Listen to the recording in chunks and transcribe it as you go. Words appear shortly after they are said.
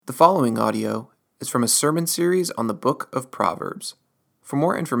following audio is from a sermon series on the book of Proverbs. For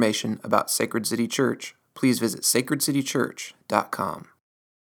more information about Sacred City Church, please visit sacredcitychurch.com.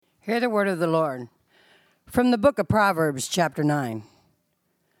 Hear the word of the Lord. From the book of Proverbs, chapter 9.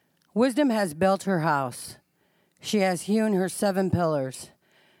 Wisdom has built her house. She has hewn her 7 pillars.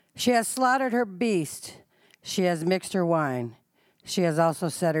 She has slaughtered her beast. She has mixed her wine. She has also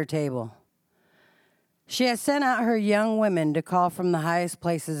set her table. She has sent out her young women to call from the highest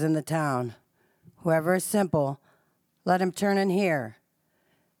places in the town. Whoever is simple, let him turn and hear.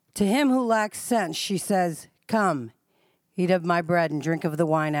 To him who lacks sense, she says, "Come, eat of my bread and drink of the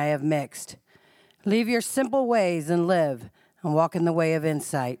wine I have mixed. Leave your simple ways and live, and walk in the way of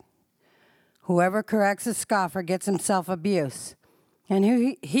insight. Whoever corrects a scoffer gets himself abuse, and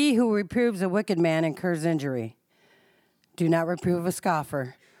he who reproves a wicked man incurs injury. Do not reprove a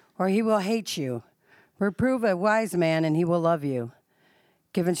scoffer, or he will hate you. Reprove a wise man, and he will love you.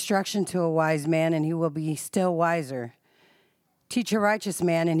 Give instruction to a wise man, and he will be still wiser. Teach a righteous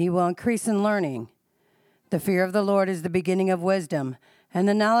man, and he will increase in learning. The fear of the Lord is the beginning of wisdom, and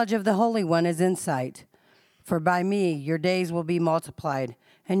the knowledge of the Holy One is insight. For by me your days will be multiplied,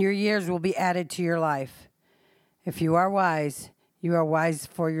 and your years will be added to your life. If you are wise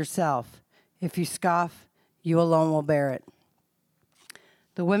for yourself. If you scoff, you alone will bear it.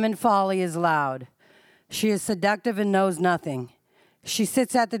 The woman's folly is loud. She is seductive and knows nothing. She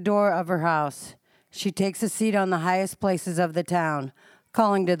sits at the door of her house. She takes a seat on the highest places of the town,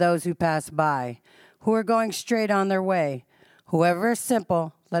 calling to those who pass by, who are going straight on their way. Whoever is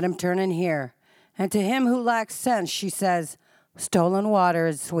simple, let him turn and hear. And to him who lacks sense, she says, stolen water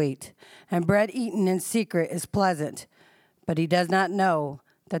is sweet, and bread eaten in secret is pleasant. But he does not know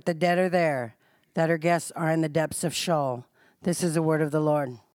that the dead are there, that her guests are in the depths of Sheol. This is the word of the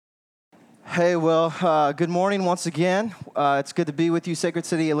Lord. Hey, well, good morning once again. It's good to be with you, Sacred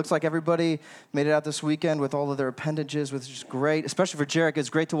City. It looks like everybody made it out this weekend with all of their appendages, which is great. Especially for Jarek, it's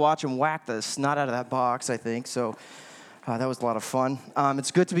great to watch him whack the snot out of that box, I think. So that was a lot of fun.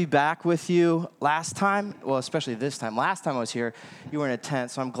 It's good to be back with you. Last time I was here, you were in a tent.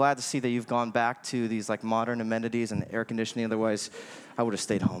 So I'm glad to see that you've gone back to these like modern amenities and air conditioning. Otherwise, I would have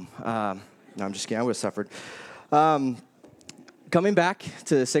stayed home. No, I'm just kidding. I would have suffered. Coming back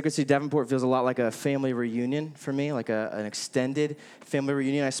to Sacred City Davenport feels a lot like a family reunion for me, like an extended family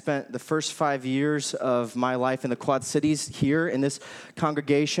reunion. I spent the first 5 years of my life in the Quad Cities here in this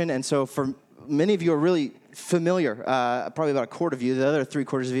congregation, and so for many of you are really familiar, probably about a quarter of you. The other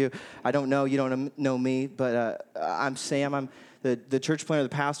 3/4 of you, I don't know. You don't know me, but I'm Sam. I'm the church planter, the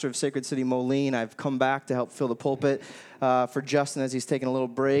pastor of Sacred City Moline. I've come back to help fill the pulpit for Justin as he's taking a little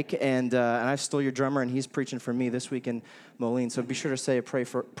break, and I stole your drummer, and he's preaching for me this week in Moline. So be sure to say a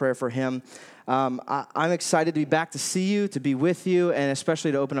prayer for him. I'm excited to be back to see you, to be with you, and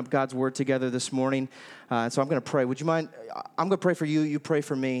especially to open up God's Word together this morning. And so I'm going to pray. Would you mind? I'm going to pray for you. You pray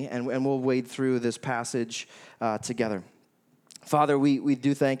for me, and we'll wade through this passage together. Father, we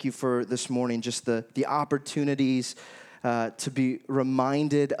do thank you for this morning, just the opportunities to be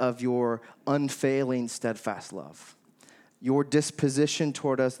reminded of your unfailing, steadfast love. Your disposition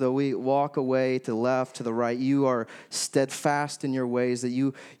toward us, though we walk away to the left, to the right, you are steadfast in your ways, that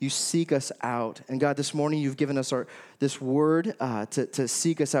you seek us out. And God, this morning you've given us this word to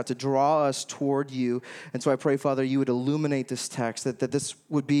seek us out, to draw us toward you. And so I pray, Father, you would illuminate this text, that this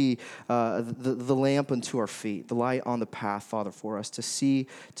would be the lamp unto our feet, the light on the path, Father, for us to see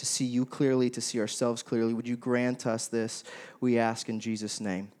you clearly, to see ourselves clearly. Would you grant us this, we ask in Jesus'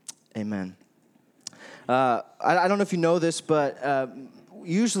 name. Amen. I don't know if you know this, but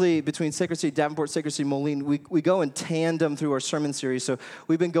usually between Sacred City Davenport, Sacred City Moline, we go in tandem through our sermon series. So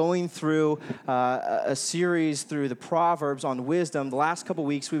we've been going through a series through the Proverbs on wisdom. The last couple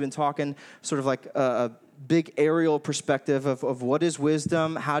weeks we've been talking sort of like a big aerial perspective of what is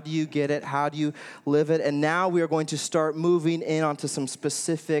wisdom, how do you get it, how do you live it, and now we are going to start moving in onto some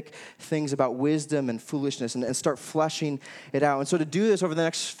specific things about wisdom and foolishness and start fleshing it out. And so to do this over the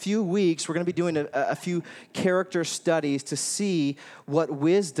next few weeks, we're going to be doing a few character studies to see what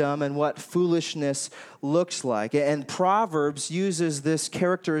wisdom and what foolishness looks like. And Proverbs uses this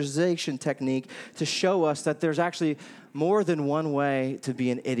characterization technique to show us that there's actually more than one way to be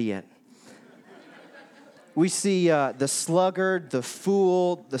an idiot. We see the sluggard, the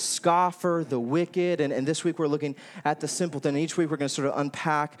fool, the scoffer, the wicked, and this week we're looking at the simpleton. And each week we're going to sort of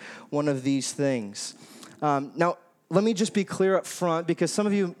unpack one of these things. Now, let me just be clear up front, because some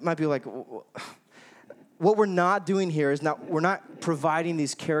of you might be like, what we're not doing here is we're not providing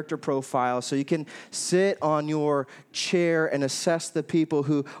these character profiles so you can sit on your chair and assess the people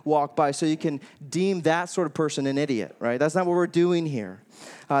who walk by so you can deem that sort of person an idiot, right? That's not what we're doing here.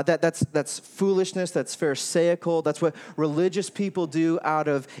 That's foolishness, that's pharisaical, that's what religious people do out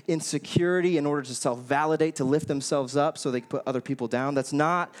of insecurity in order to self-validate, to lift themselves up so they can put other people down. That's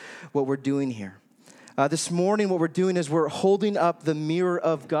not what we're doing here. This morning, what we're doing is we're holding up the mirror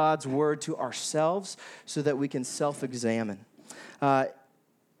of God's word to ourselves so that we can self-examine.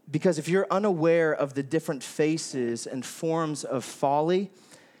 Because if you're unaware of the different faces and forms of folly,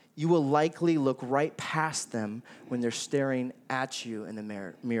 you will likely look right past them when they're staring at you in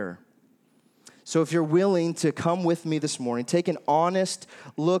the mirror. So if you're willing to come with me this morning, take an honest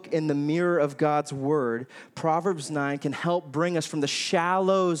look in the mirror of God's word, Proverbs 9 can help bring us from the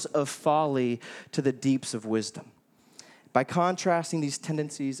shallows of folly to the deeps of wisdom. By contrasting these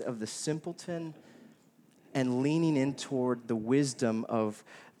tendencies of the simpleton and leaning in toward the wisdom of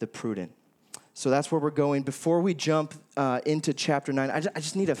the prudent. So that's where we're going. Before we jump into chapter 9, I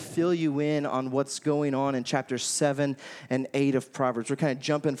just need to fill you in on what's going on in chapters 7 and 8 of Proverbs. We're kind of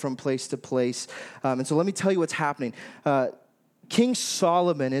jumping from place to place. And so let me tell you what's happening. King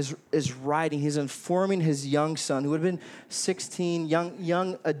Solomon is writing. He's informing his young son, who would have been 16,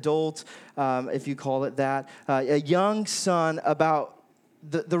 young adult, if you call it that, a young son about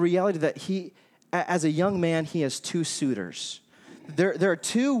the reality that he, as a young man, he has two suitors. There are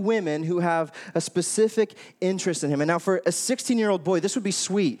two women who have a specific interest in him. And now for a 16-year-old boy, this would be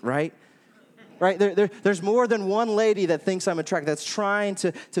sweet, right? Right? There's more than one lady that thinks I'm attractive, that's trying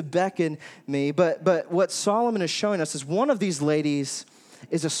to beckon me. But what Solomon is showing us is one of these ladies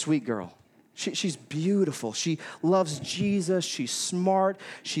is a sweet girl. She's beautiful. She loves Jesus. She's smart.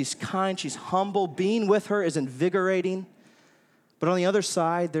 She's kind. She's humble. Being with her is invigorating. But on the other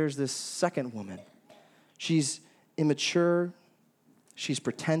side, there's this second woman. She's immature. She's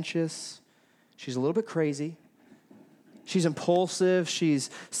pretentious. She's a little bit crazy. She's impulsive. She's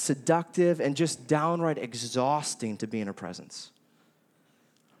seductive and just downright exhausting to be in her presence.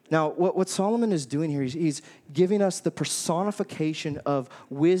 Now, what Solomon is doing here, he's giving us the personification of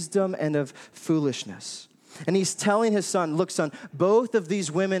wisdom and of foolishness. And he's telling his son, look, son, both of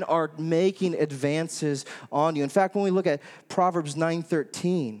these women are making advances on you. In fact, when we look at Proverbs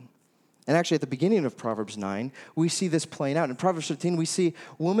 9:13, and actually at the beginning of Proverbs 9, we see this playing out. In Proverbs 13, we see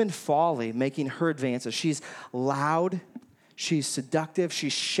woman folly making her advances. She's loud, she's seductive,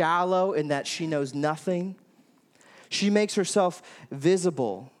 she's shallow in that she knows nothing. She makes herself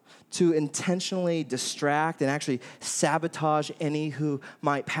visible to intentionally distract and actually sabotage any who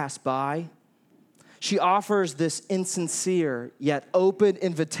might pass by. She offers this insincere yet open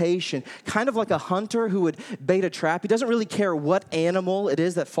invitation, kind of like a hunter who would bait a trap. He doesn't really care what animal it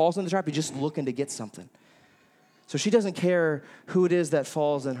is that falls in the trap. He's just looking to get something. So she doesn't care who it is that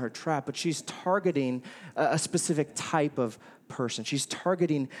falls in her trap, but she's targeting a specific type of person. She's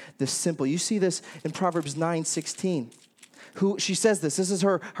targeting the simple. You see this in Proverbs 9:16. She says this is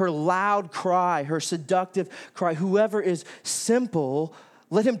her loud cry, her seductive cry. Whoever is simple,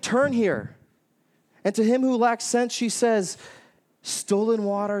 let him turn here. And to him who lacks sense, she says, stolen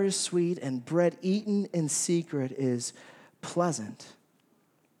water is sweet and bread eaten in secret is pleasant.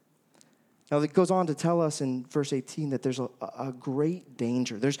 Now, it goes on to tell us in verse 18 that there's a great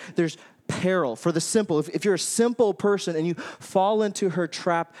danger. There's peril for the simple. If you're a simple person and you fall into her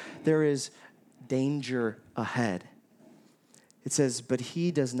trap, there is danger ahead. It says, but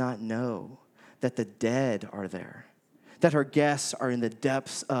he does not know that the dead are there, that her guests are in the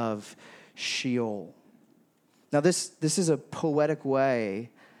depths of Sheol. Now, this is a poetic way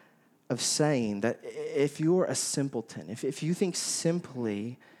of saying that if you're a simpleton, if you think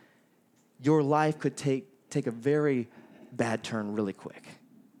simply, your life could take a very bad turn really quick.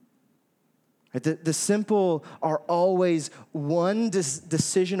 The simple are always one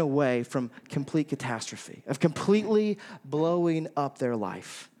decision away from complete catastrophe, of completely blowing up their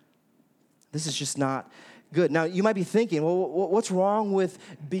life. This is just not good. Now, you might be thinking, well, what's wrong with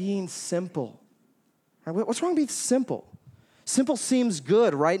being simple? What's wrong with being simple? Simple seems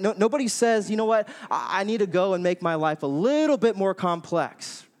good, right? Nobody says, you know what, I need to go and make my life a little bit more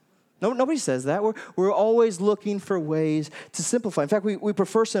complex. Nobody says that. We're always looking for ways to simplify. In fact, we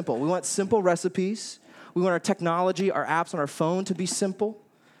prefer simple. We want simple recipes. We want our technology, our apps on our phone to be simple.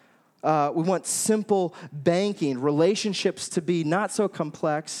 We want simple banking, relationships to be not so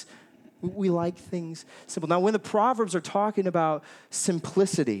complex. We like things simple. Now, when the Proverbs are talking about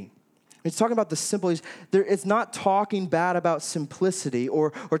simplicity, it's talking about the simple. It's not talking bad about simplicity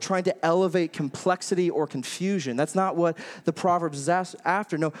or trying to elevate complexity or confusion. That's not what the Proverbs is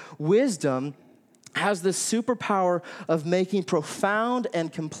after. No, wisdom has this superpower of making profound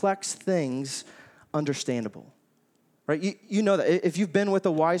and complex things understandable. Right? You know that if you've been with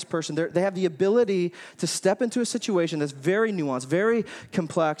a wise person, they have the ability to step into a situation that's very nuanced, very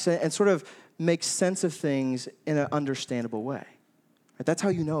complex, and sort of make sense of things in an understandable way. Right? That's how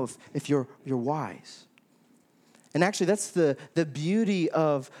you know if you're wise. And actually, that's the beauty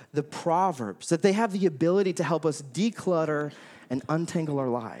of the Proverbs, that they have the ability to help us declutter and untangle our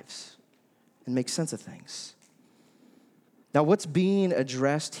lives and make sense of things. Now, what's being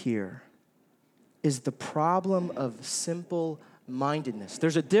addressed here is the problem of simple-mindedness.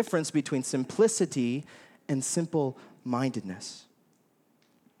 There's a difference between simplicity and simple-mindedness.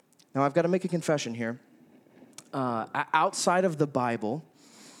 Now, I've got to make a confession here. Outside of the Bible,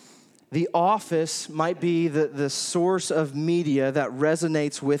 The Office might be the source of media that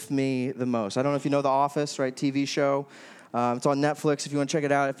resonates with me the most. I don't know if you know The Office, right? TV show. It's on Netflix if you want to check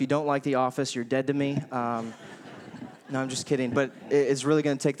it out. If you don't like The Office, you're dead to me. No, I'm just kidding. But it's really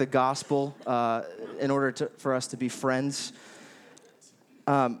going to take the gospel in order for us to be friends.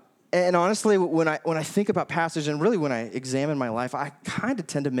 And honestly, when I think about passage, and really when I examine my life, I kind of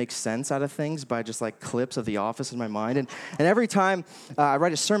tend to make sense out of things by just like clips of The Office in my mind. And every time I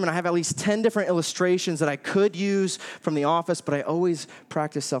write a sermon, I have at least 10 different illustrations that I could use from The Office, but I always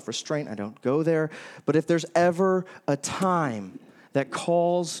practice self-restraint. I don't go there. But if there's ever a time that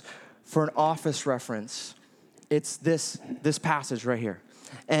calls for an Office reference, it's this passage right here.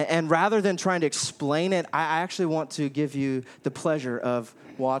 And rather than trying to explain it, I actually want to give you the pleasure of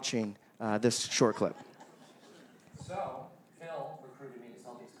watching this short clip. So, Phil recruited me to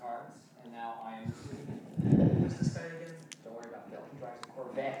sell these cards, and now I am recruiting. Who's this guy again? Don't worry about Phil. He drives a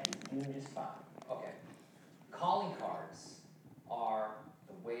Corvette. He's doing just fine. Okay. Calling cards are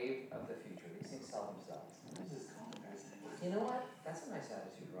the wave of the future. These things sell themselves. This is calling cards. You know what? That's a nice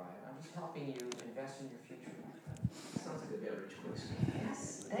attitude, Ryan. I'm just helping you invest in your future. Sounds like a get rich quick scheme.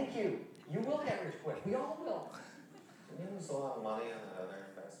 Yes. Thank you. You will get rich quick. We all will. Can you lose a lot of money on that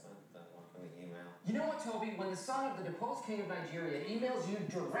other investment, that one from the email? You know what, Toby? When the son of the deposed king of Nigeria emails you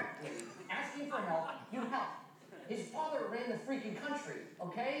directly, asking for help, you help. His father ran the freaking country,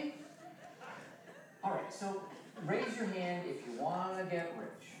 okay? All right, so raise your hand if you want to get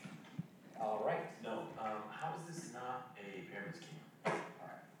rich. All right. No, how is this not a pyramid scheme? All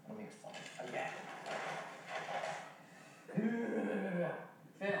right, let me explain. Again.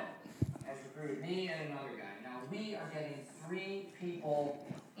 Phil has recruited me and another guy. Now, we are getting 3 people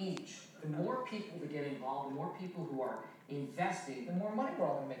each. The more people that get involved, the more people who are investing, the more money we're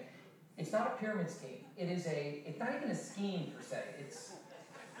all going to make. It's not a pyramid scheme. It's not even a scheme per se. It's...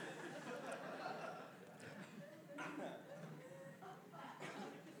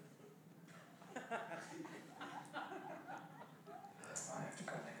 I have to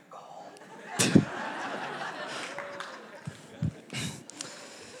go make a call.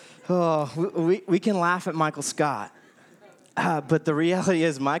 Oh, we can laugh at Michael Scott, but the reality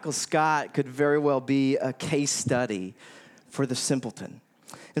is Michael Scott could very well be a case study for the simpleton.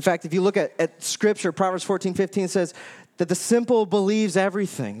 In fact, if you look at Scripture, Proverbs 14:15 says that the simple believes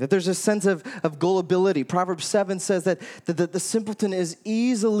everything, that there's a sense of gullibility. Proverbs 7 says that the simpleton is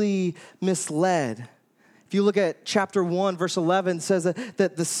easily misled. If you look at chapter 1, verse 11, it says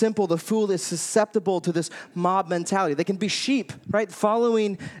that the simple, the fool, is susceptible to this mob mentality. They can be sheep, right?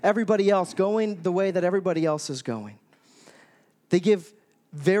 Following everybody else, going the way that everybody else is going. They give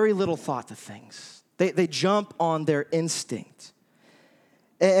very little thought to things. They jump on their instinct.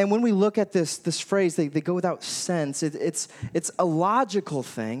 And when we look at this phrase, they go without sense. It's a logical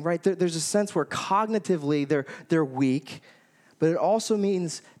thing, right? There's a sense where cognitively they're weak, but it also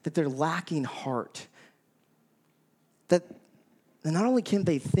means that they're lacking heart. That not only can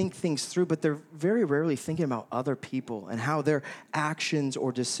they think things through, but they're very rarely thinking about other people and how their actions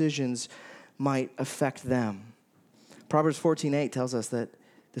or decisions might affect them. Proverbs 14:8 tells us that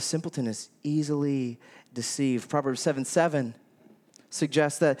the simpleton is easily deceived. Proverbs 7:7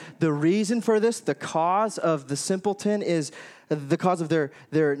 suggests that the reason for this, the cause of the simpleton, is the cause of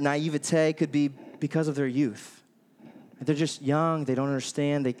their naivete could be because of their youth. They're just young. They don't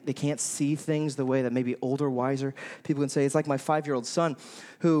understand. They can't see things the way that maybe older, wiser people can say. It's like my 5-year-old son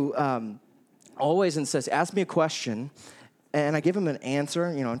who always insists, ask me a question, and I give him an answer.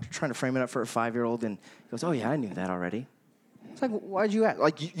 I'm trying to frame it up for a 5-year-old, and he goes, oh, yeah, I knew that already. It's like, why'd you ask?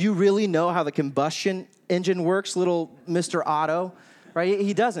 Like, you really know how the combustion engine works, little Mr. Otto, right?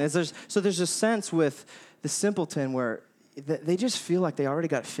 He doesn't. So there's a sense with the simpleton where they just feel like they already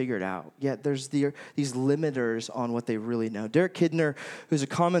got it figured out. Yet there's these limiters on what they really know. Derek Kidner, who's a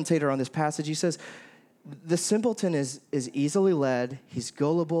commentator on this passage, he says, The simpleton is easily led. He's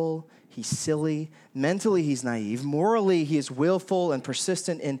gullible. He's silly. Mentally, he's naive. Morally, he is willful and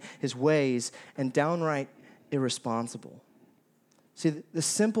persistent in his ways and downright irresponsible. See, the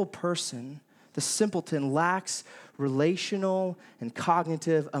simple person, the simpleton, lacks relational and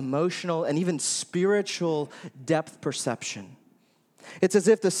cognitive, emotional, and even spiritual depth perception. It's as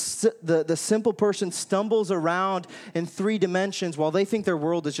if the simple person stumbles around in 3 dimensions while they think their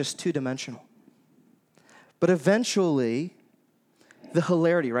world is just 2-dimensional. But eventually, the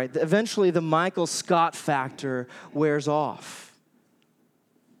hilarity, right? Eventually, the Michael Scott factor wears off.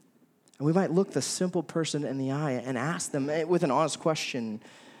 And we might look the simple person in the eye and ask them with an honest question,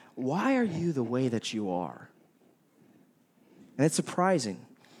 why are you the way that you are? And it's surprising.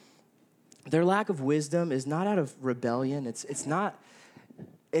 Their lack of wisdom is not out of rebellion. It's not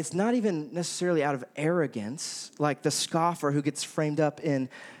even necessarily out of arrogance, like the scoffer who gets framed up in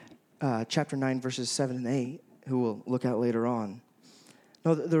chapter 9, verses 7 and 8, who we'll look at later on.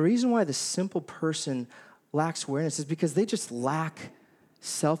 No, the reason why the simple person lacks awareness is because they just lack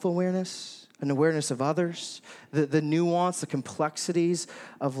self-awareness, an awareness of others, the nuance, the complexities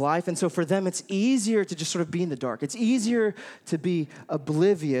of life. And so for them, it's easier to just sort of be in the dark. It's easier to be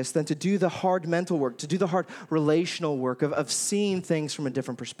oblivious than to do the hard mental work, to do the hard relational work of seeing things from a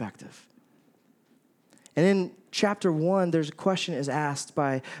different perspective. And in chapter 1, there's a question is asked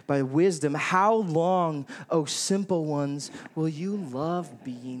by wisdom. How long, O simple ones, will you love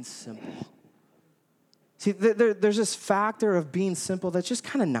being simple? See, there's this factor of being simple that's just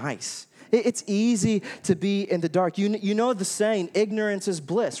kind of nice. It's easy to be in the dark. You know the saying, ignorance is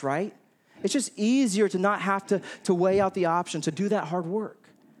bliss, right? It's just easier to not have to weigh out the options, to do that hard work.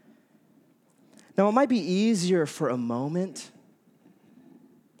 Now, it might be easier for a moment,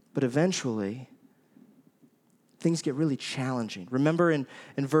 but eventually, things get really challenging. Remember in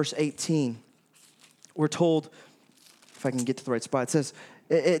verse 18, we're told, if I can get to the right spot, it says,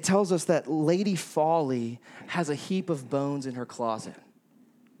 it tells us that Lady Folly has a heap of bones in her closet.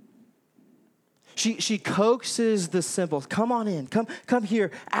 She coaxes the simple. Come on in. Come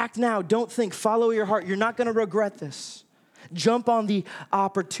here. Act now. Don't think. Follow your heart. You're not going to regret this. Jump on the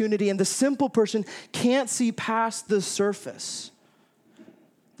opportunity. And the simple person can't see past the surface.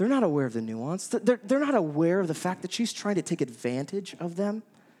 They're not aware of the nuance. They're not aware of the fact that she's trying to take advantage of them.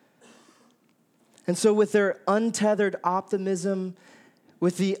 And so with their untethered optimism,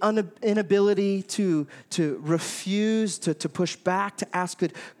 with the inability to refuse, to push back, to ask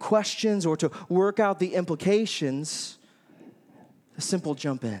good questions, or to work out the implications, the simple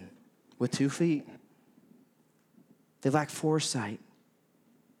jump in with 2 feet. They lack foresight.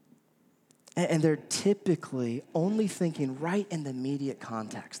 And they're typically only thinking right in the immediate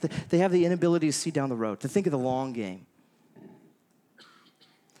context. They have the inability to see down the road, to think of the long game.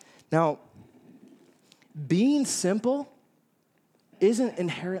 Now, being simple isn't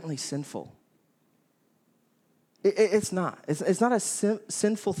inherently sinful. It's not. It's not a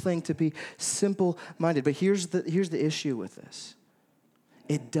sinful thing to be simple-minded. But here's the issue with this.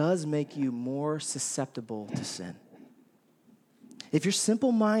 It does make you more susceptible to sin. If you're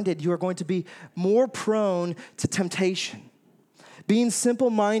simple-minded, you are going to be more prone to temptation. Being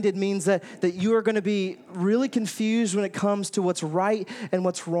simple-minded means that you are going to be really confused when it comes to what's right and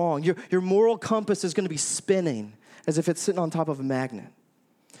what's wrong. Your moral compass is going to be spinning as if it's sitting on top of a magnet.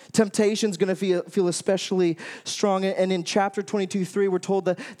 Temptation's going to feel especially strong. And in chapter 22:3, we're told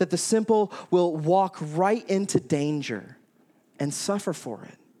that the simple will walk right into danger and suffer for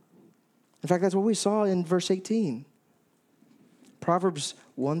it. In fact, that's what we saw in verse 18. Proverbs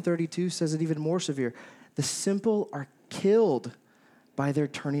 132 says it even more severe. The simple are killed by their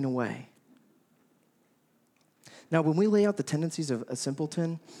turning away. Now, when we lay out the tendencies of a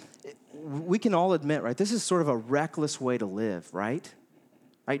simpleton, we can all admit, right, this is sort of a reckless way to live, right?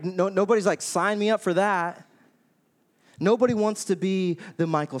 Nobody's like, sign me up for that. Nobody wants to be the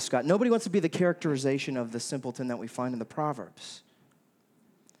Michael Scott. Nobody wants to be the characterization of the simpleton that we find in the Proverbs.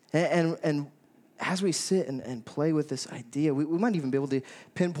 And as we sit and play with this idea, we might even be able to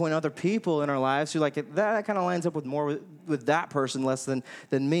pinpoint other people in our lives who like that kind of lines up with more with that person less than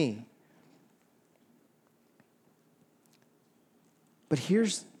me. But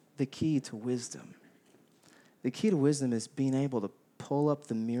here's the key to wisdom. The key to wisdom is being able to pull up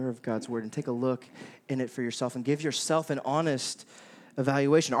the mirror of God's word and take a look in it for yourself and give yourself an honest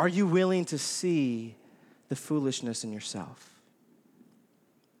evaluation. Are you willing to see the foolishness in yourself?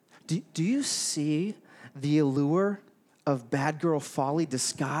 Do you see the allure of bad girl folly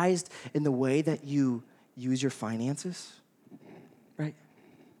disguised in the way that you use your finances? Right?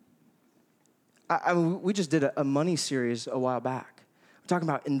 I mean, we just did a money series a while back. We talking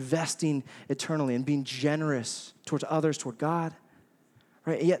about investing eternally and being generous towards others, toward God.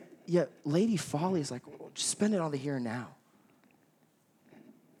 Right? Yet Lady Folly is like, just spend it on the here and now.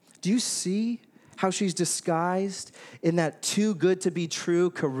 Do you see how she's disguised in that too good to be true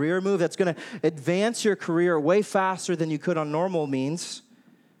career move that's going to advance your career way faster than you could on normal means?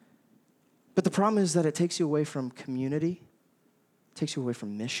 But the problem is that it takes you away from community, it takes you away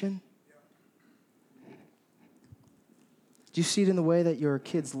from mission. Do you see it in the way that your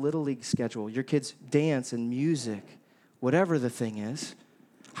kids' Little League schedule, your kids' dance and music, whatever the thing is,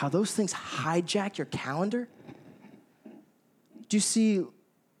 how those things hijack your calendar? Do you see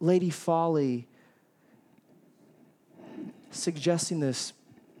Lady Folly suggesting this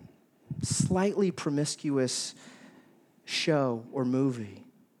slightly promiscuous show or movie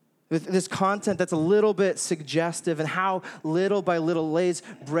with this content that's a little bit suggestive and how little by little lays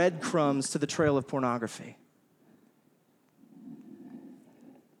breadcrumbs to the trail of pornography?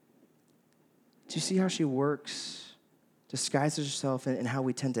 Do you see how she works, disguises herself, and how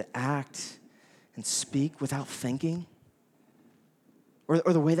we tend to act and speak without thinking? Or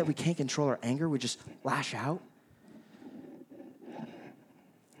the way that we can't control our anger, we just lash out?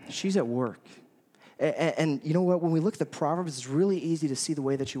 She's at work. And you know what? When we look at the Proverbs, it's really easy to see the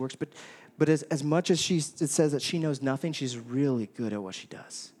way that she works. But as much as it says that she knows nothing, she's really good at what she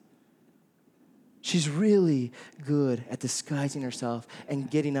does. She's really good at disguising herself and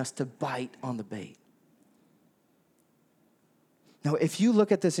getting us to bite on the bait. Now, if you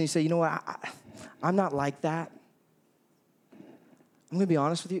look at this and you say, you know what, I'm not like that, I'm going to be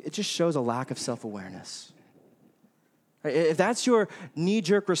honest with you, it just shows a lack of self-awareness. Right? If that's your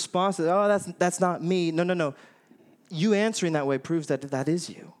knee-jerk response, that's not me, no. You answering that way proves that that is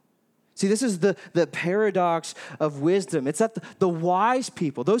you. See, this is the paradox of wisdom. It's that the wise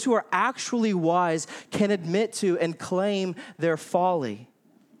people, those who are actually wise, can admit to and claim their folly.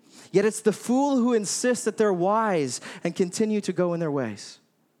 Yet it's the fool who insists that they're wise and continue to go in their ways.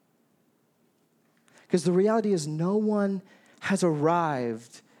 Because the reality is no one has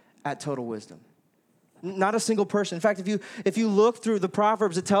arrived at total wisdom. Not a single person. In fact, if you look through the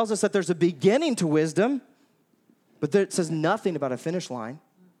Proverbs, it tells us that there's a beginning to wisdom, but it says nothing about a finish line.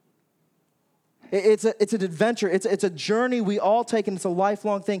 It's an adventure. It's a journey we all take, and it's a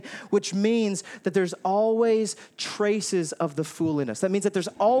lifelong thing, which means that there's always traces of the foolishness. That means that there's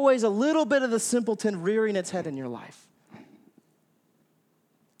always a little bit of the simpleton rearing its head in your life.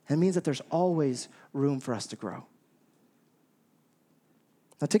 It means that there's always room for us to grow.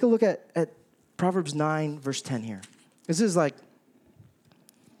 Now take a look at Proverbs 9, verse 10 here. This is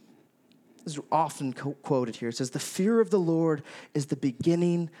often quoted here. It says, the fear of the Lord is the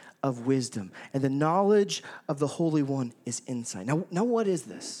beginning of wisdom, and the knowledge of the Holy One is insight. Now what is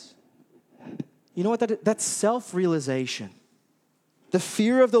this? You know what? That's self-realization. The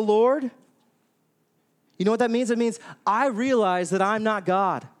fear of the Lord, you know what that means? It means I realize that I'm not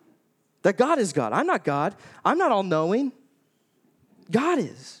God. That God is God. I'm not God. I'm not all-knowing. God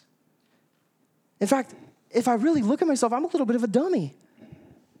is. In fact, if I really look at myself, I'm a little bit of a dummy.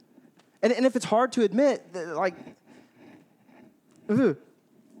 And if it's hard to admit,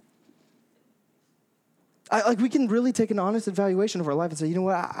 we can really take an honest evaluation of our life and say, you know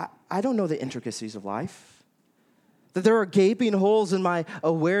what, I don't know the intricacies of life. That there are gaping holes in my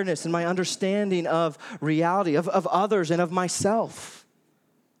awareness and my understanding of reality, of others, and of myself.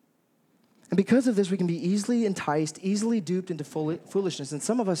 And because of this, we can be easily enticed, easily duped into foolishness, and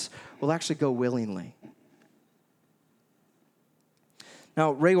some of us will actually go willingly.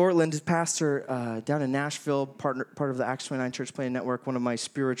 Now, Ray Ortland is pastor down in Nashville, part of the Acts 29 Church Planting Network, one of my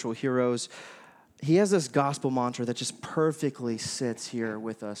spiritual heroes. He has this gospel mantra that just perfectly sits here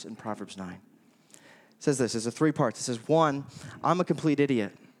with us in Proverbs 9. It says this, it's a 3 parts. It says, 1, I'm a complete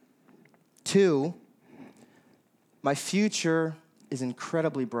idiot. 2, my future is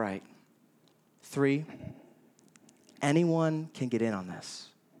incredibly bright. 3, anyone can get in on this.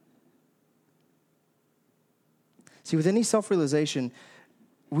 See, with any self-realization,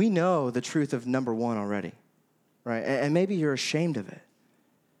 we know the truth of number 1 already, right? And maybe you're ashamed of it.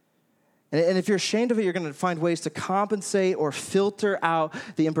 And if you're ashamed of it, you're going to find ways to compensate or filter out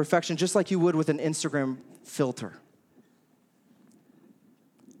the imperfection, just like you would with an Instagram filter.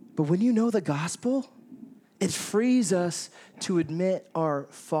 But when you know the gospel, it frees us to admit our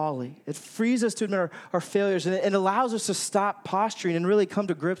folly. It frees us to admit our failures, and it allows us to stop posturing and really come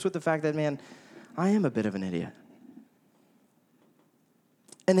to grips with the fact that, man, I am a bit of an idiot.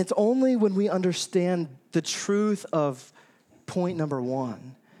 And it's only when we understand the truth of point number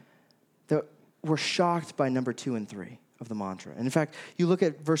 1 that we're shocked by number 2 and 3 of the mantra. And in fact, you look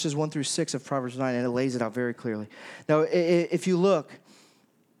at verses 1 through 6 of Proverbs 9, and it lays it out very clearly. Now, if you look,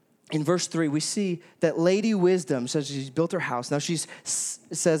 in verse 3, we see that Lady Wisdom says she's built her house. Now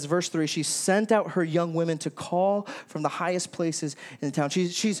says, verse 3, she sent out her young women to call from the highest places in the town.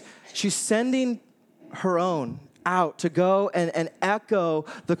 She's sending her own out to go and echo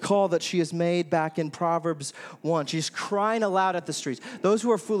the call that she has made back in Proverbs 1. She's crying aloud at the streets. Those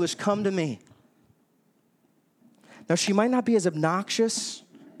who are foolish, come to me. Now, she might not be as obnoxious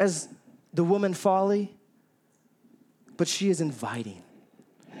as the woman Folly, but she is inviting.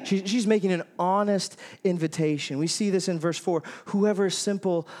 She's making an honest invitation. We see this in verse 4. Whoever is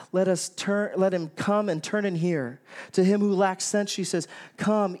simple, let him come and turn and hear. To him who lacks sense, she says,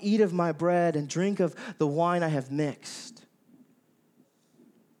 come, eat of my bread and drink of the wine I have mixed.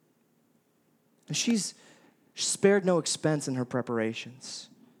 And she's spared no expense in her preparations.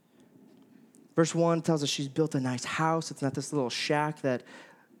 Verse 1 tells us she's built a nice house. It's not this little shack that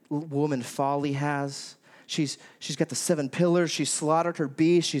woman Folly has. She's got the 7 pillars. She's slaughtered her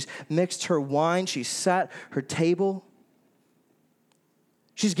beast. She's mixed her wine. She's set her table.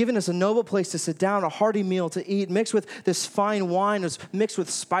 She's given us a noble place to sit down, a hearty meal to eat, mixed with this fine wine, mixed with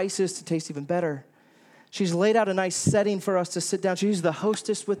spices to taste even better. She's laid out a nice setting for us to sit down. She's the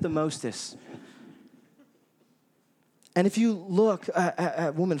hostess with the mostess. And if you look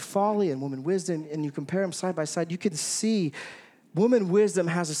at woman Folly and woman Wisdom and you compare them side by side, you can see woman Wisdom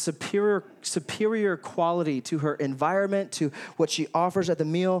has a superior quality to her environment, to what she offers at the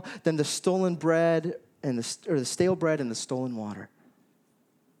meal, than the stolen bread and the stale bread and the stolen water.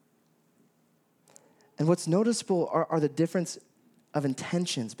 And what's noticeable are the difference of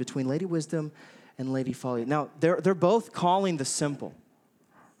intentions between Lady Wisdom and Lady Folly. Now, they're both calling the simple.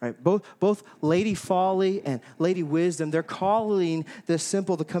 Right? Both Lady Folly and Lady Wisdom, they're calling the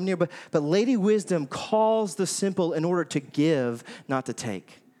simple to come near. But Lady Wisdom calls the simple in order to give, not to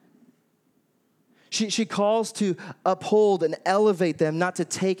take. She calls to uphold and elevate them, not to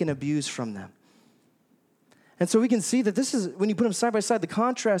take and abuse from them. And so we can see that this is, when you put them side by side, the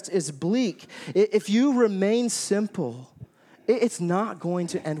contrast is bleak. If you remain simple, it's not going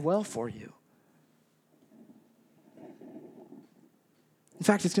to end well for you. In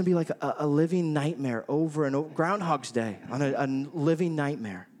fact, it's going to be like a living nightmare over and over. Groundhog's Day on a living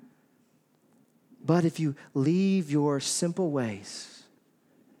nightmare. But if you leave your simple ways,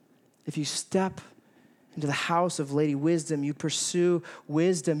 if you step into the house of Lady Wisdom, you pursue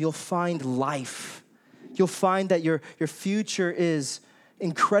wisdom, you'll find life. You'll find that your future is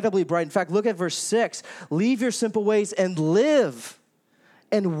incredibly bright. In fact, look at verse 6. Leave your simple ways and live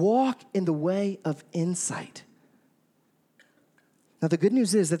and walk in the way of insight. Now, the good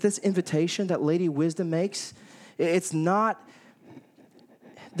news is that this invitation that Lady Wisdom makes, there's no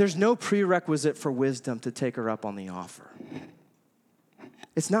prerequisite for wisdom to take her up on the offer.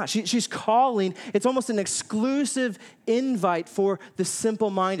 It's not. She's calling. It's almost an exclusive invite for the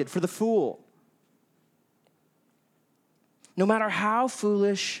simple-minded, for the fool. No matter how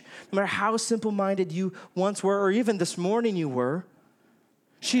foolish, no matter how simple-minded you once were, or even this morning you were,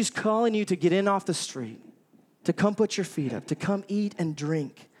 she's calling you to get in off the street, to come put your feet up, to come eat and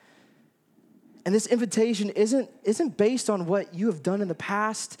drink. And this invitation isn't based on what you have done in the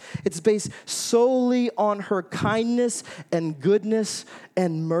past. It's based solely on her kindness and goodness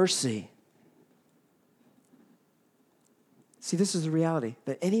and mercy. See, this is the reality,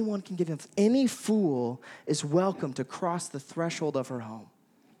 that anyone can give him. Any fool is welcome to cross the threshold of her home.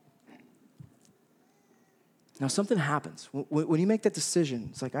 Now, something happens. When you make that decision,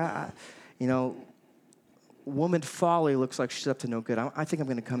 it's like, woman Folly looks like she's up to no good. I think I'm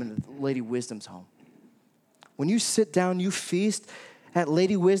going to come into Lady Wisdom's home. When you sit down, you feast at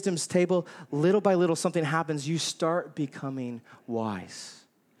Lady Wisdom's table, little by little something happens. You start becoming wise.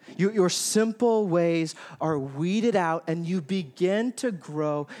 Your simple ways are weeded out, and you begin to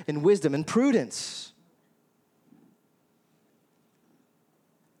grow in wisdom and prudence.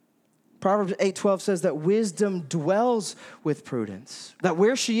 Proverbs 8:12 says that wisdom dwells with prudence, that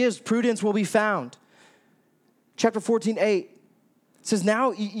where she is, prudence will be found. Chapter 14:8 says,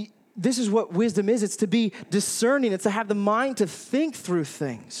 now this is what wisdom is. It's to be discerning. It's to have the mind to think through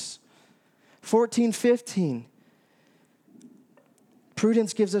things. 14:15,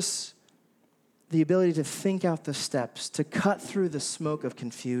 prudence gives us the ability to think out the steps, to cut through the smoke of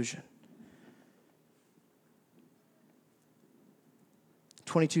confusion.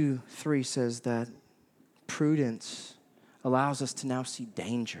 22:3 says that prudence allows us to now see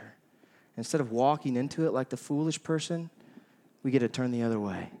danger. Instead of walking into it like the foolish person, we get to turn the other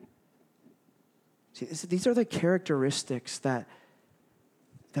way. See, these are the characteristics that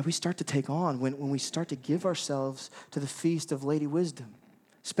we start to take on when we start to give ourselves to the feast of Lady Wisdom.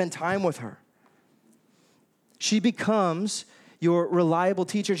 Spend time with her. She becomes your reliable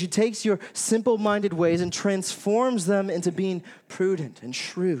teacher. She takes your simple-minded ways and transforms them into being prudent and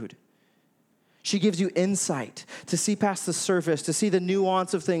shrewd. She gives you insight to see past the surface, to see the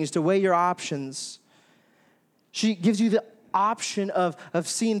nuance of things, to weigh your options. She gives you the option of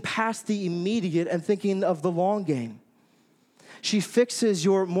seeing past the immediate and thinking of the long game. She fixes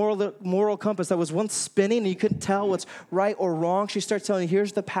your moral compass that was once spinning and you couldn't tell what's right or wrong. She starts telling you,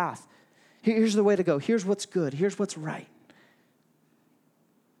 here's the path. Here's the way to go. Here's what's good. Here's what's right.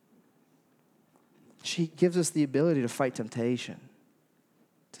 She gives us the ability to fight temptation.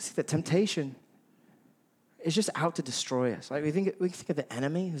 To see that temptation is just out to destroy us. Like we think of the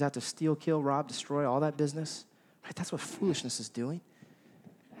enemy who's out to steal, kill, rob, destroy, all that business. Right? That's what foolishness is doing.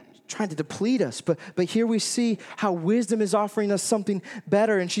 Trying to deplete us. But here we see how wisdom is offering us something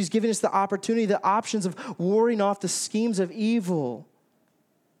better, and she's giving us the opportunity, the options of warding off the schemes of evil.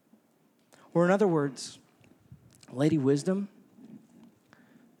 Or in other words, Lady Wisdom,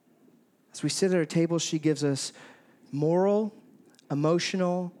 as we sit at her table, she gives us moral,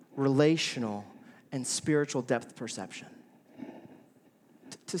 emotional, relational, and spiritual depth perception.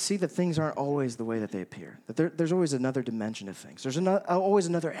 To see that things aren't always the way that they appear. That there's always another dimension of things. There's always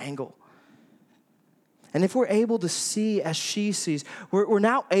another angle. And if we're able to see as she sees, we're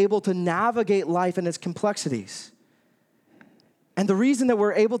now able to navigate life and its complexities. And the reason that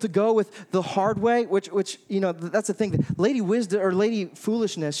we're able to go with the hard way, which that's the thing. Lady Wisdom or Lady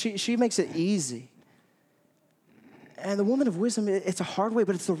Foolishness, she makes it easy. And the woman of wisdom, it's a hard way,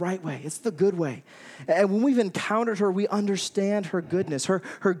 but it's the right way. It's the good way. And when we've encountered her, we understand her goodness, her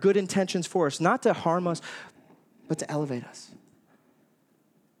good intentions for us, not to harm us, but to elevate us.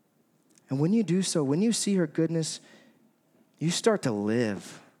 And when you do so, when you see her goodness, you start to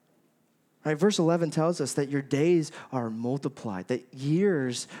live. Right? Verse 11 tells us that your days are multiplied, that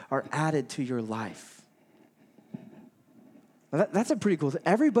years are added to your life. Now that's a pretty cool thing.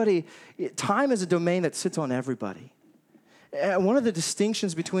 Everybody, time is a domain that sits on everybody. And one of the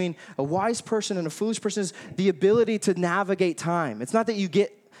distinctions between a wise person and a foolish person is the ability to navigate time. It's not that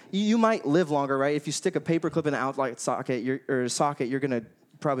you might live longer, right? If you stick a paperclip in an outlet socket, you're going to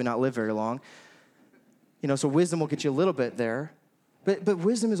probably not live very long. So wisdom will get you a little bit there. But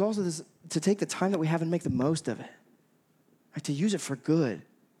wisdom is also this, to take the time that we have and make the most of it, right? To use it for good.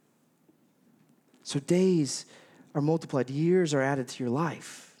 So days are multiplied, years are added to your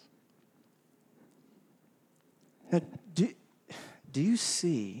life. Now, do you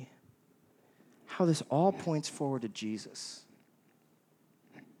see how this all points forward to Jesus?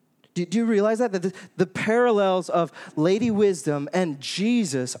 Do you realize that the parallels of Lady Wisdom and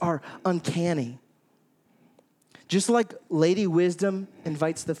Jesus are uncanny? Just like Lady Wisdom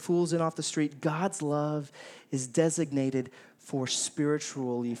invites the fools in off the street, God's love is designated for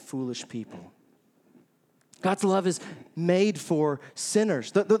spiritually foolish people. God's love is made for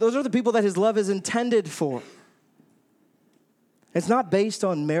sinners. Those are the people that his love is intended for. It's not based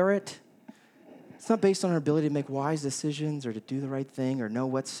on merit. It's not based on our ability to make wise decisions or to do the right thing or know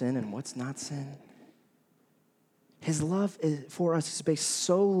what's sin and what's not sin. His love for us is based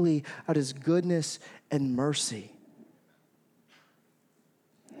solely on his goodness and mercy.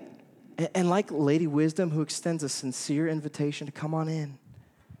 And like Lady Wisdom, who extends a sincere invitation to come on in,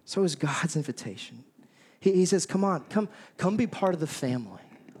 so is God's invitation. He says, come on, come be part of the family.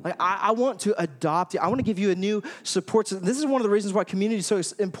 Like I want to adopt you. I want to give you a new support system. This is one of the reasons why community is so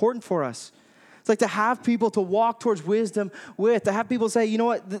important for us. It's like to have people to walk towards wisdom with, to have people say, you know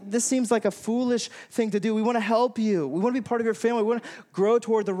what, this seems like a foolish thing to do. We want to help you. We want to be part of your family. We want to grow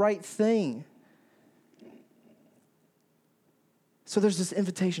toward the right thing. So there's this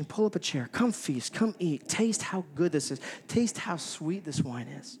invitation, pull up a chair, come feast, come eat, taste how good this is, taste how sweet this wine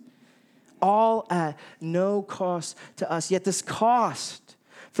is. All at no cost to us. Yet this cost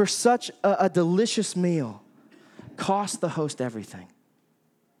for such a delicious meal cost the host everything.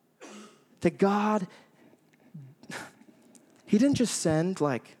 That God, he didn't just send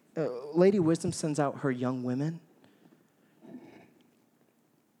Lady Wisdom sends out her young women.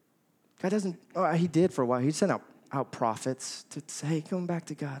 God doesn't, he did for a while. He sent out prophets to say, hey, come back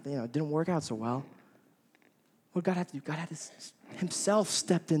to God. It didn't work out so well. What did God have to do? God had himself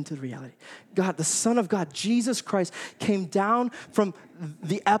stepped into reality. God, the Son of God, Jesus Christ, came down from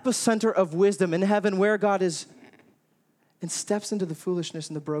the epicenter of wisdom in heaven where God is and steps into the foolishness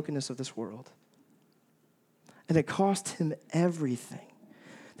and the brokenness of this world. And it cost him everything.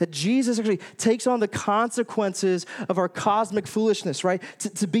 That Jesus actually takes on the consequences of our cosmic foolishness, right?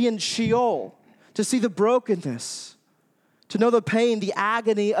 To be in Sheol, to see the brokenness, to know the pain, the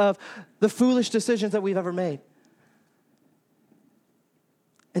agony of the foolish decisions that we've ever made.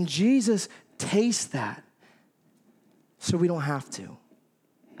 And Jesus tastes that. so we don't have to.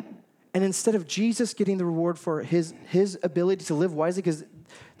 And instead of Jesus getting the reward for his ability to live wisely, because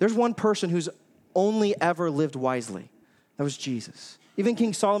there's one person who's only ever lived wisely. That was Jesus. Even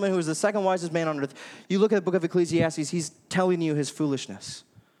King Solomon, who was the second wisest man on earth, you look at the book of Ecclesiastes, he's telling you his foolishness.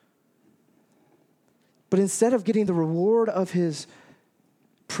 But instead of getting the reward of his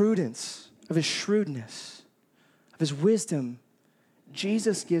prudence, of his shrewdness, of his wisdom,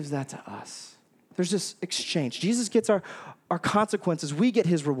 Jesus gives that to us. There's this exchange. Jesus gets our consequences. We get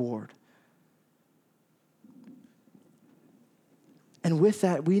his reward. And with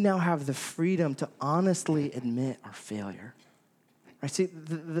that, we now have the freedom to honestly admit our failure. Right? See,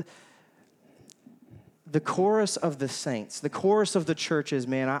 the chorus of the saints, the chorus of the church is,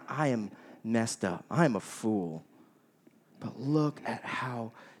 man, I am messed up. I am a fool. But look at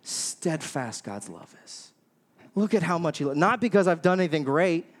how steadfast God's love is. Look at how much he loves. Not because I've done anything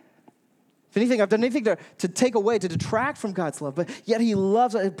great. If anything, I've done anything to take away, to detract from God's love, but yet he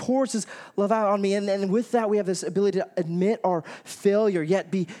loves it. He pours his love out on me. And with that, we have this ability to admit our failure,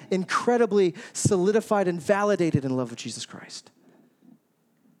 yet be incredibly solidified and validated in love with Jesus Christ.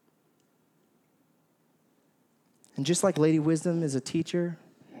 And just like Lady Wisdom is a teacher,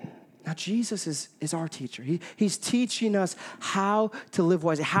 now Jesus is our teacher. He's teaching us how to live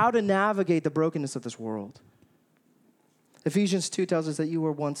wisely, how to navigate the brokenness of this world. Ephesians 2 tells us that you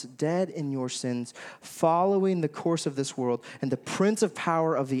were once dead in your sins, following the course of this world and the prince of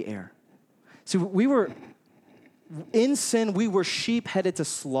power of the air. See, we were, in sin, we were sheep headed to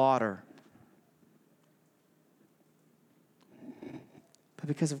slaughter. But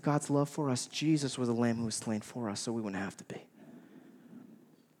because of God's love for us, Jesus was a lamb who was slain for us, so we wouldn't have to be.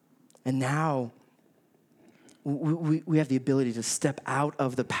 And now, we have the ability to step out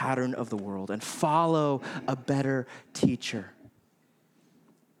of the pattern of the world and follow a better teacher.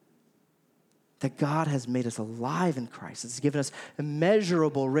 That God has made us alive in Christ. It's given us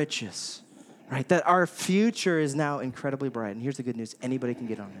immeasurable riches, right? That our future is now incredibly bright. And here's the good news. Anybody can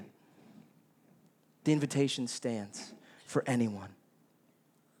get on it. The invitation stands for anyone.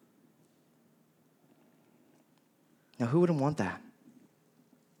 Now, who wouldn't want that?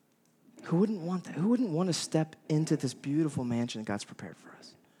 Who wouldn't want that? Who wouldn't want to step into this beautiful mansion that God's prepared for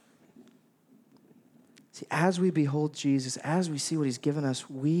us? See, as we behold Jesus, as we see what he's given us,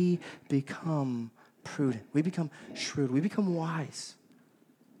 we become prudent. We become shrewd. We become wise.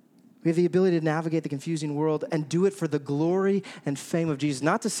 We have the ability to navigate the confusing world and do it for the glory and fame of Jesus.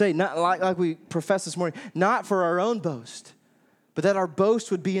 Not to say, not like we professed this morning, not for our own boast, but that our boast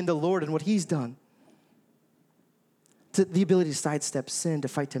would be in the Lord and what he's done. To the ability to sidestep sin, to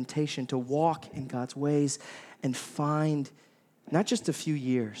fight temptation, to walk in God's ways and find not just a few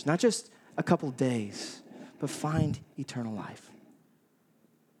years, not just a couple days, but find eternal life.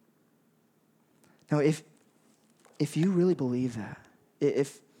 Now, if you really believe that,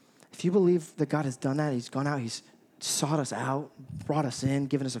 if you believe that God has done that, he's gone out, he's sought us out, brought us in,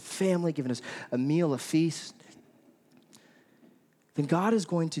 given us a family, given us a meal, a feast, then God is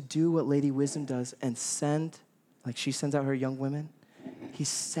going to do what Lady Wisdom does and send, like she sends out her young women, he's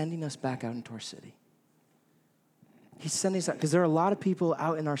sending us back out into our city. He's sending us out, because there are a lot of people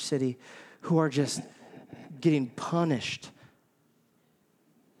out in our city who are just getting punished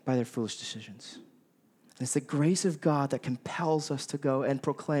by their foolish decisions. And it's the grace of God that compels us to go and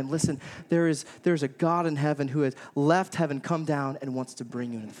proclaim, listen, there's a God in heaven who has left heaven, come down, and wants to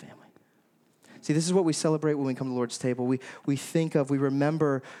bring you into the family. See, this is what we celebrate when we come to the Lord's table. We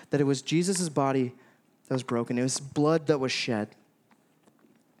remember that it was Jesus' body that was broken. It was blood that was shed.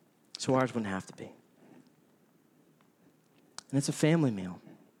 So ours wouldn't have to be. And it's a family meal.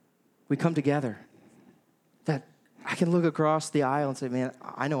 We come together. That I can look across the aisle and say, man,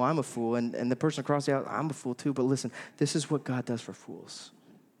 I know I'm a fool. And the person across the aisle, I'm a fool too. But listen, this is what God does for fools.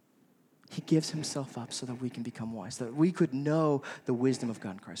 He gives himself up so that we can become wise, that we could know the wisdom of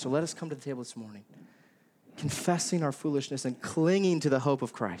God in Christ. So let us come to the table this morning, confessing our foolishness and clinging to the hope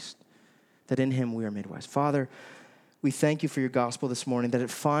of Christ, that in him we are made wise. Father, we thank you for your gospel this morning, that it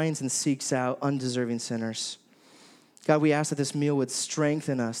finds and seeks out undeserving sinners. God, we ask that this meal would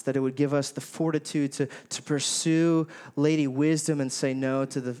strengthen us, that it would give us the fortitude to pursue Lady Wisdom and say no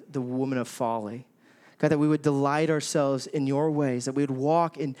to the woman of folly. God, that we would delight ourselves in your ways, that we would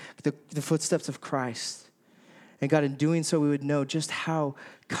walk in the footsteps of Christ. And God, in doing so, we would know just how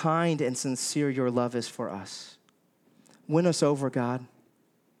kind and sincere your love is for us. Win us over, God.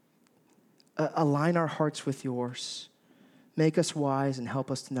 Align our hearts with yours. Make us wise and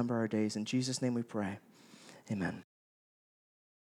help us to number our days. In Jesus' name we pray. Amen.